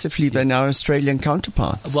aggressively than our Australian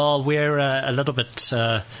counterparts. Well, we're a little bit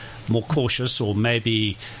more cautious, or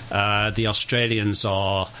maybe the Australians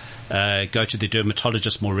are. Go to the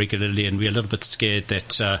dermatologist more regularly, and we're a little bit scared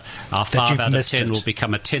that our 5 out of 10 will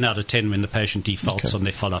become a 10 out of 10 when the patient defaults on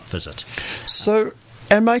their follow-up visit. So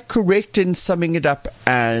am I correct in summing it up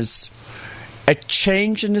as a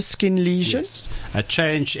change in a skin lesion? Yes.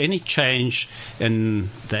 Any change in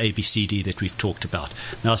the ABCD that we've talked about.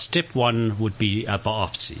 Now, step 1 would be a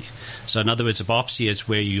biopsy. So in other words, a biopsy is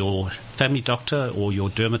where your family doctor or your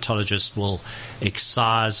dermatologist will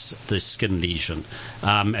excise the skin lesion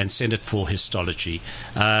and send it for histology.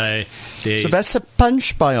 So that's a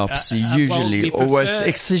punch biopsy usually, or an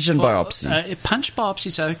excision biopsy? Punch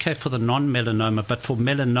biopsies are okay for the non-melanoma, but for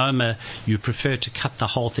melanoma, you prefer to cut the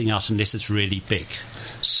whole thing out unless it's really big.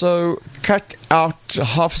 So cut out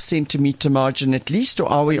half a centimetre margin at least, or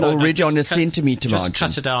are we already on a centimetre margin? Just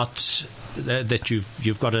cut it out that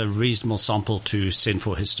you've got a reasonable sample to send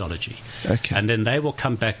for histology. Okay. And then they will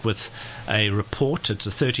come back with a report. It's a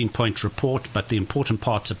 13-point report, but the important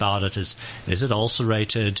part about it is it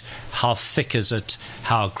ulcerated? How thick is it?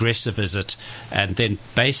 How aggressive is it? And then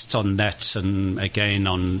based on that, and again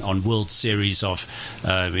on World Series of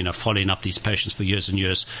following up these patients for years and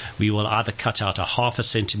years, we will either cut out a half a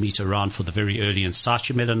centimetre round for the very early in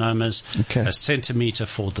situ melanomas, a centimetre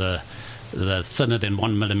for the thinner than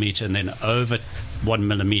 1 millimeter, and then over 1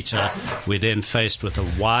 millimeter, we're then faced with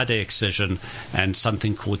a wider excision and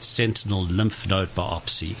something called sentinel lymph node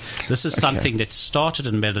biopsy. This is something that started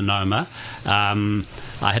in melanoma.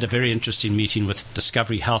 I had a very interesting meeting with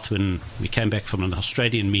Discovery Health when we came back from an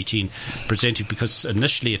Australian meeting, presenting, because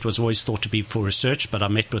initially it was always thought to be for research, but I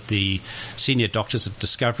met with the senior doctors at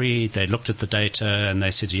Discovery. They looked at the data and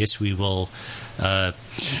they said, yes, we will.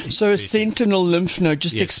 So a sentinel lymph node,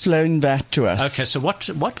 just explain that to us. Okay, so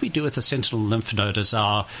what we do with the sentinel lymph node is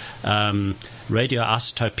our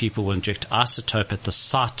radioisotope people will inject isotope at the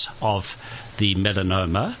site of the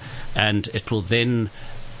melanoma, and it will then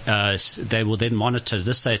they will then monitor,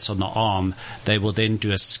 this say it's on the arm, they will then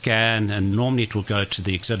do a scan, and normally it will go to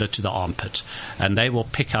the axilla, to the armpit, and they will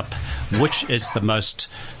pick up which is the most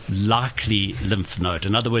likely lymph node.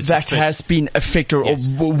 In other words, that has been affected,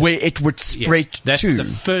 or where it would spread that's to. The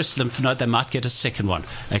first lymph node. They might get a second one.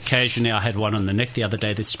 Occasionally, I had one on the neck the other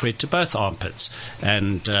day that spread to both armpits,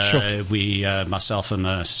 and we, myself and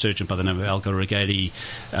a surgeon by the name of Elgar Regali,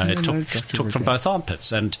 took from both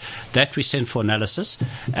armpits, and that we sent for analysis.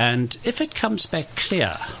 And if it comes back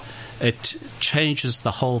clear, it changes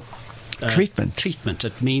the whole treatment.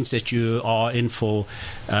 It means that you are in for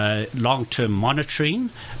long-term monitoring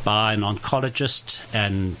by an oncologist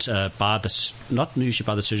and not usually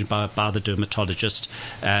by the surgeon, by the dermatologist,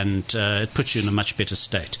 and it puts you in a much better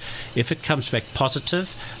state. If it comes back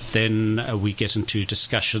positive, then we get into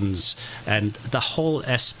discussions, and the whole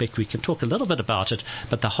aspect, we can talk a little bit about it,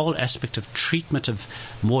 but the whole aspect of treatment of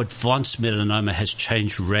more advanced melanoma has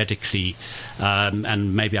changed radically,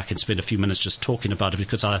 and maybe I can spend a few minutes just talking about it,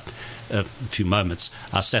 because I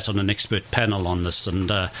sat on an expert panel on this,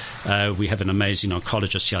 and we have an amazing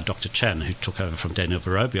oncologist here, Dr. Chan, who took over from Daniel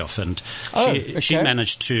Vorobioff, and she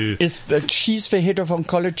managed to... She's the head of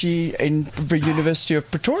oncology in the University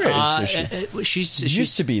of Pretoria, she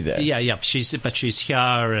used to be there. Yeah. She's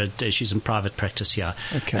here. She's in private practice here.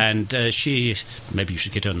 Okay. And maybe you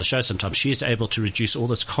should get her on the show sometime. She is able to reduce all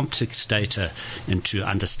this complex data into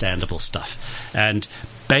understandable stuff. And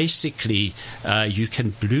basically, you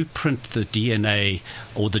can blueprint the DNA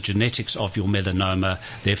or the genetics of your melanoma.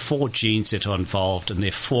 There are 4 genes that are involved, and there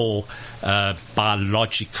are 4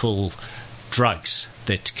 biological drugs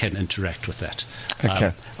that can interact with that.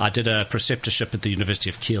 Okay. I did a preceptorship at the University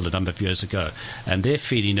of Kiel a number of years ago, and their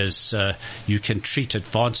feeling is you can treat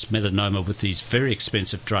advanced melanoma with these very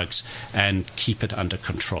expensive drugs and keep it under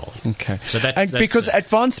control. Okay. So that's because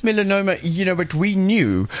advanced melanoma, what we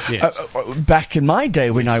knew back in my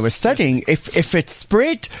day when I was studying, if it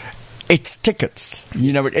spread, it's tickets.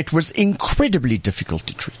 It was incredibly difficult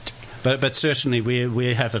to treat. But certainly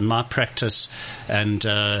we have in my practice, and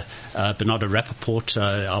Bernardo Rappaport,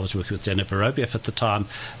 I was working with Daniel Vorobioff at the time,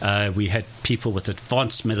 we had people with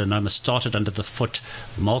advanced melanoma started under the foot,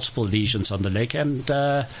 multiple lesions on the leg, and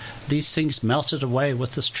these things melted away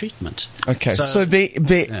with this treatment. Okay, so there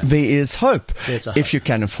is hope if you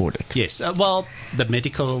can afford it. Yes, well, the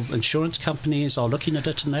medical insurance companies are looking at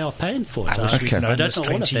it and they are paying for it. I wish we'd known this 20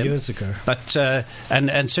 all of them, years ago. But,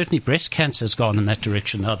 and certainly breast cancer has gone in that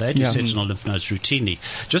direction now. They do sentinel lymph nodes routinely.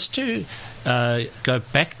 Just to go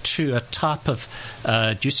back to a type of,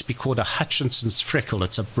 it used to be called a Hutchinson's freckle.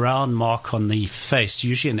 It's a brown mark on the face,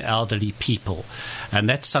 usually in elderly people. And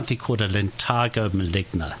that's something called a lentigo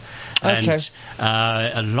maligna. And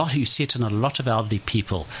you see it in a lot of elderly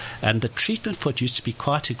people. And the treatment for it used to be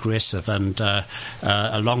quite aggressive. And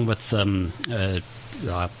along with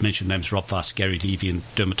I mentioned names Rob Weiss, Gary Levy, and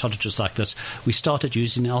dermatologists like this, we started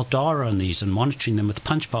using Aldara on these and monitoring them with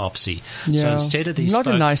punch biopsy. Yeah. So instead of these not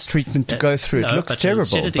a nice treatment to go through. It looks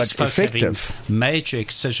terrible, but effective. Major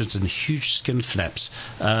excisions and huge skin flaps,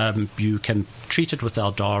 you can treat it with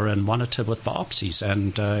Aldara and monitor with biopsies.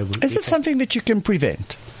 And is it something that you can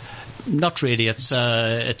prevent? Not really. It's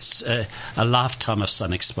a lifetime of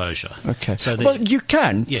sun exposure. Okay. So you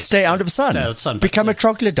can stay out of sun. Become a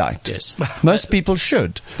troglodyte. Yes. Most people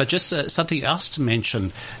should. But just something else to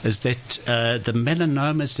mention is that the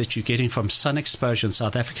melanomas that you're getting from sun exposure in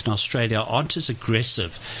South Africa and Australia aren't as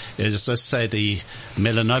aggressive as, let's say, the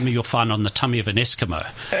melanoma you'll find on the tummy of an Eskimo.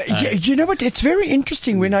 You know what? It's very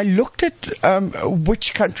interesting. When I looked at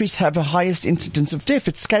which countries have the highest incidence of death,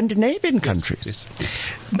 it's Scandinavian countries.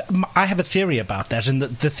 Yes. I have a theory about that, and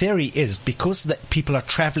the theory is because people are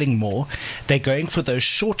traveling more, they're going for those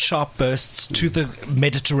short, sharp bursts to the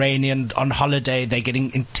Mediterranean on holiday, they're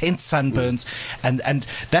getting intense sunburns, and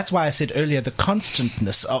that's why I said earlier the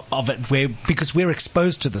constantness of it, because we're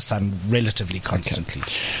exposed to the sun relatively constantly.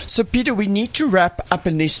 Okay. So, Peter, we need to wrap up,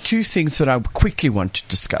 and there's 2 things that I quickly want to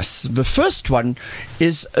discuss. The first one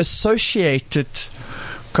is associated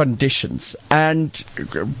conditions. And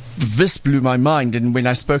this blew my mind. And when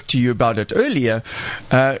I spoke to you about it earlier,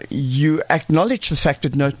 you acknowledged the fact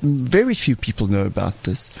that very few people know about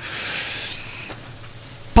this.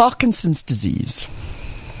 Parkinson's disease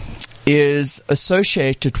is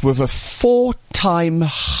associated with a 4-time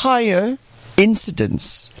higher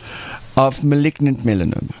incidence of malignant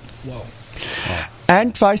melanoma. Wow.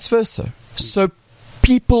 And vice versa. So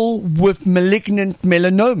people with malignant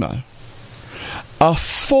melanoma are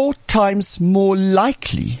 4 times more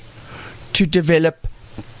likely to develop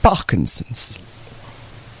Parkinson's.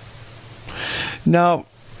 Now,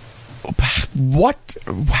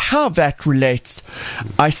 how that relates,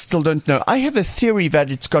 I still don't know. I have a theory that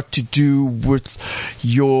it's got to do with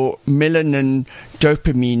your melanin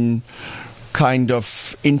dopamine kind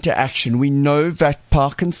of interaction. We know that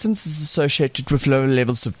Parkinson's is associated with lower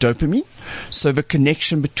levels of dopamine, so the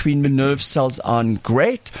connection between the nerve cells aren't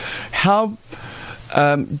great. How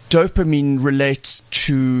dopamine relates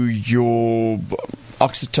to your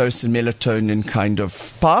oxytocin, melatonin kind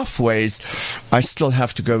of pathways, I still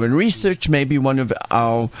have to go and research. Maybe one of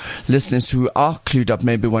our listeners who are clued up,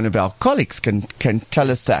 maybe one of our colleagues can tell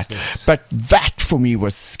us that. Yes. But that for me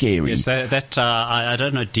was scary. Yes, I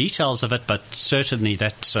don't know details of it, but certainly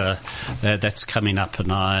that's coming up,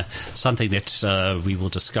 and something that we will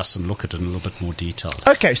discuss and look at in a little bit more detail.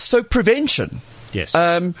 Okay, so prevention. Yes.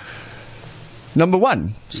 Number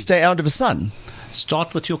 1, stay out of the sun.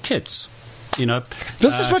 Start with your kids.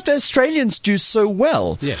 This is what the Australians do so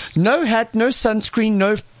well. Yes. No hat, no sunscreen,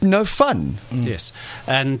 no fun. Yes.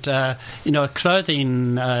 And,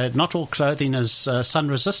 clothing, not all clothing is sun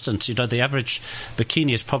resistant. The average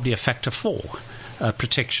bikini is probably a factor 4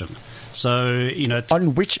 protection. So,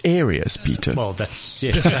 on which areas, Peter? Well, that's,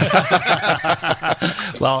 yes.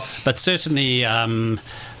 Well, but certainly, look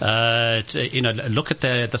at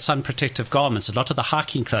the sun protective garments. A lot of the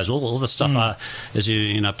hiking clothes, all the stuff,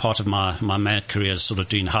 part of my mad career is sort of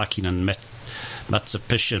doing hiking and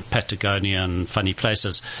Matsupish, Patagonia, and funny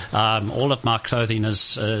places. All of my clothing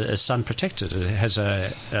is sun protected. It has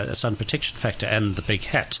a sun protection factor and the big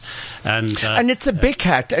hat. And it's a big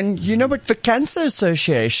hat. And you know what? The Cancer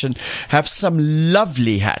Association have some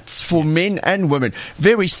lovely hats for men and women.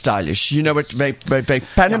 Very stylish. You know what? They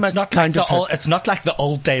Panama kind of hat. It's not like the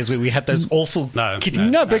old days where we had those awful kitties.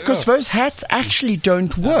 No, because those hats actually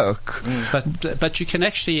don't work. But you can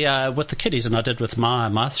actually, with the kiddies, and I did with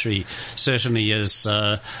my 3, certainly is,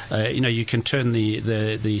 you can turn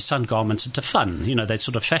the sun garments into fun. They're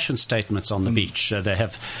sort of fashion statements on the beach. They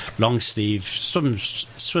have long sleeve swim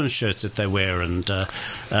shirts that they wear, and it's a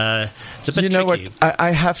bit tricky. You know what?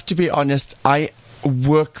 I have to be honest. I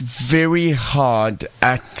work very hard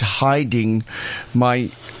at hiding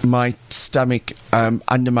my stomach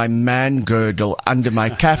under my man girdle, under my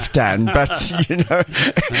kaftan, but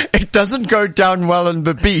it doesn't go down well on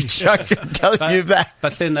the beach. I can tell you that.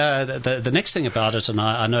 But then the next thing about it, and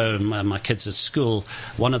I know my kids at school,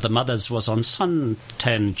 one of the mothers was on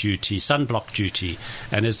suntan duty, sunblock duty,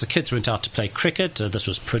 and as the kids went out to play cricket, this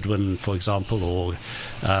was Pridwin, for example, or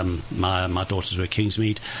my daughters were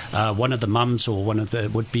Kingsmead, one of the mums or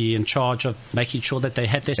would be in charge of making sure that they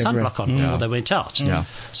had their sunblock on before they went out. Yeah.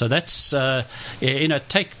 So that's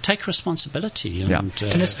take responsibility, and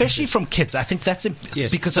especially from kids. I think that's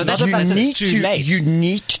because a lot you of us need it's too late. You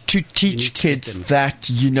need to teach kids that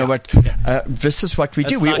this is what we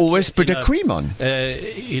do. We always put a cream on.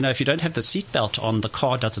 If you don't have the seatbelt on, the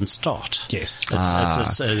car doesn't start. Yes,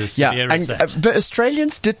 it's severe as that. The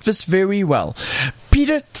Australians did this very well.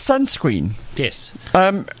 Peter, sunscreen. Yes.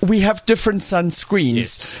 We have different sunscreens.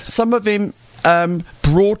 Yes. Some of them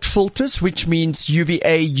broad filters, which means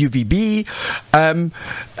UVA, UVB.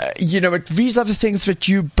 These are the things that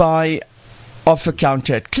you buy off the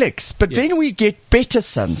counter at Clicks. But then we get better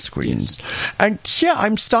sunscreens. Yes. And here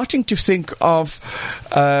I'm starting to think of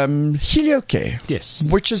Heliocare,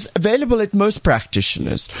 which is available at most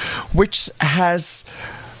practitioners, which has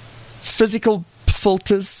physical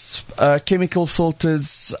filters, chemical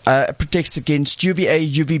filters, protects against UVA,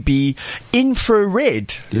 UVB,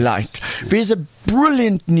 infrared light. There's a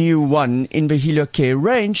brilliant new one in the Heliocare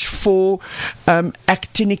range for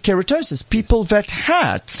actinic keratosis, people that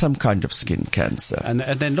had some kind of skin cancer. And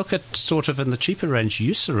then look at sort of in the cheaper range,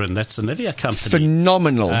 Eucerin, that's a Nivea company.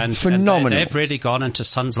 Phenomenal. And they've really gone into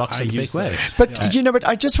sunblocks in a big way. But you know what,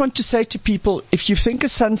 I just want to say to people, if you think a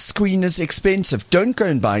sunscreen is expensive, don't go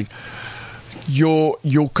and buy your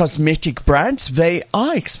cosmetic brands, they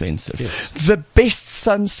are expensive. Yes. The best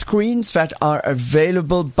sunscreens that are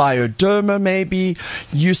available, Bioderma maybe,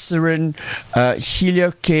 Eucerin,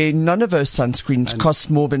 Heliocare, none of those sunscreens cost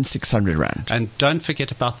more than 600 Rand. And don't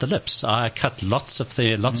forget about the lips. I cut lots of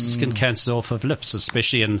skin cancer off of lips,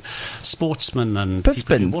 especially in sportsmen and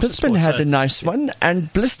Pispin sports. had a nice one,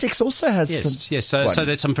 and Blistix also has yes. So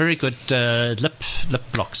there's some very good lip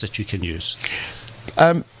blocks that you can use.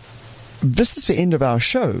 This is the end of our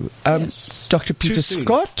show. Yes. Dr. Peter Too soon.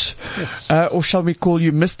 Scott, Yes. or shall we call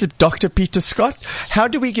you Mr. Dr. Peter Scott? How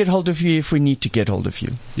do we get hold of you if we need to get hold of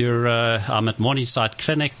you? I'm at Morningside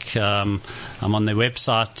Clinic. I'm on their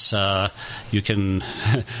website. You can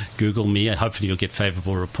Google me. Hopefully you'll get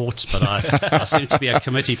favourable reports. But I seem to be a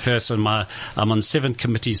committee person. I'm on 7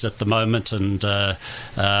 committees at the moment, and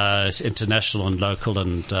international and local.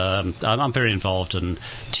 And I'm very involved in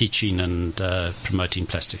teaching and promoting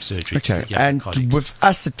plastic surgery. Okay, and with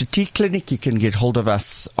us at the T Clinic, you can get hold of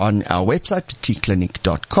us on our website,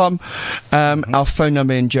 tclinic.com. Our phone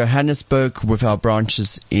number in Johannesburg with our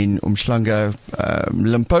branches in Umhlanga,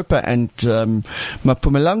 Limpopo and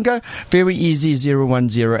Mpumalanga. Very easy,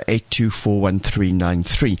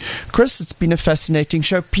 010-824-1393. Chris, it's been a fascinating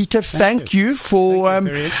show. Peter, thank you for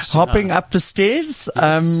hopping up the stairs.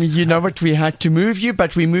 Yes. You know what, we had to move you,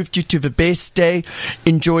 but we moved you to the best day.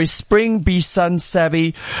 Enjoy spring, be sun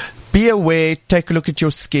savvy. Be aware, take a look at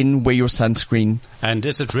your skin, wear your sunscreen. And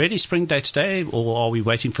is it really spring day today, or are we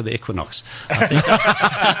waiting for the equinox? I think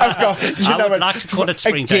I would like to call it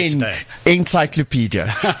spring day today.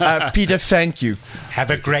 Encyclopedia. Peter, thank you.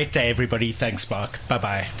 Have a great day, everybody. Thanks, Mark.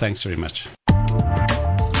 Bye-bye. Thanks very much.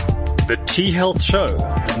 The T Health Show,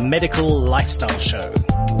 the medical lifestyle show.